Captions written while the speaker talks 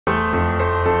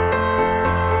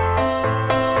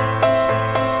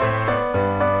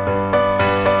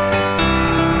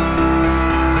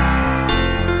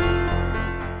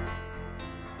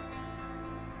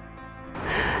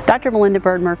Dr. Melinda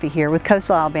Bird Murphy here with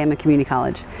Coastal Alabama Community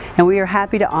College, and we are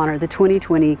happy to honor the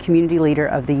 2020 Community Leader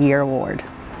of the Year Award.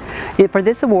 For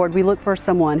this award, we look for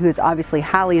someone who is obviously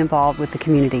highly involved with the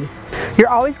community. You're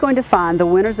always going to find the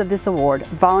winners of this award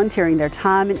volunteering their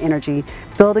time and energy,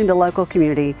 building the local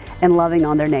community, and loving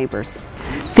on their neighbors.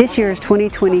 This year's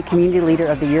 2020 Community Leader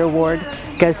of the Year Award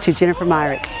goes to Jennifer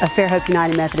Myrick of Fairhope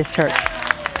United Methodist Church.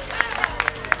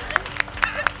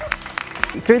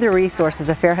 Through the resources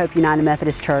of Fairhope United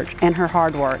Methodist Church and her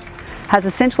hard work, has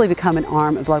essentially become an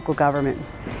arm of local government.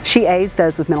 She aids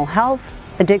those with mental health,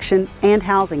 addiction, and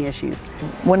housing issues.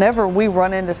 Whenever we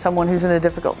run into someone who's in a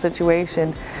difficult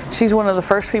situation, she's one of the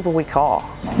first people we call.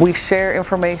 We share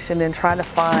information and try to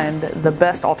find the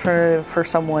best alternative for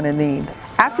someone in need.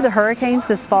 After the hurricanes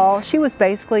this fall, she was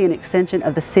basically an extension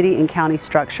of the city and county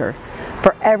structure.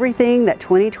 For everything that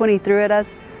 2020 threw at us,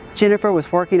 Jennifer was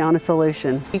working on a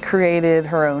solution. She created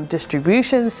her own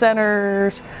distribution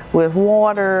centers with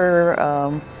water,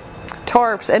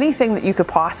 tarps, anything that you could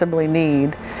possibly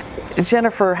need.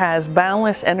 Jennifer has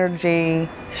boundless energy,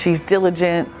 she's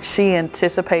diligent, she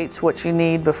anticipates what you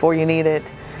need before you need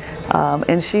it,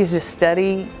 and she's just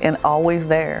steady and always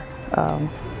there.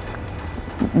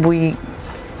 We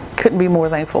couldn't be more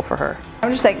thankful for her.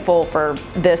 I'm just thankful for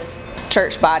this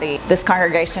church body. This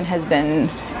congregation has been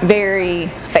very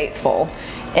faithful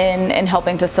in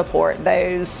helping to support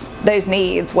those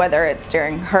needs, whether it's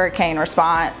during hurricane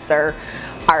response or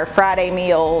our Friday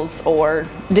meals or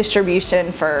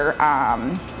distribution for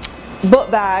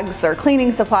book bags or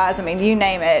cleaning supplies. I mean, you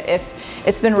name it.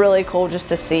 It's been really cool just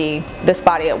to see this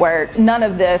body at work. None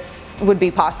of this would be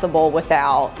possible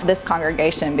without this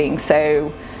congregation being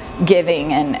so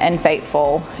giving and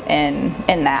faithful in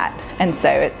that, and so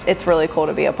it's really cool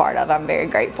to be a part of. I'm very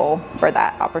grateful for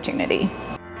that opportunity.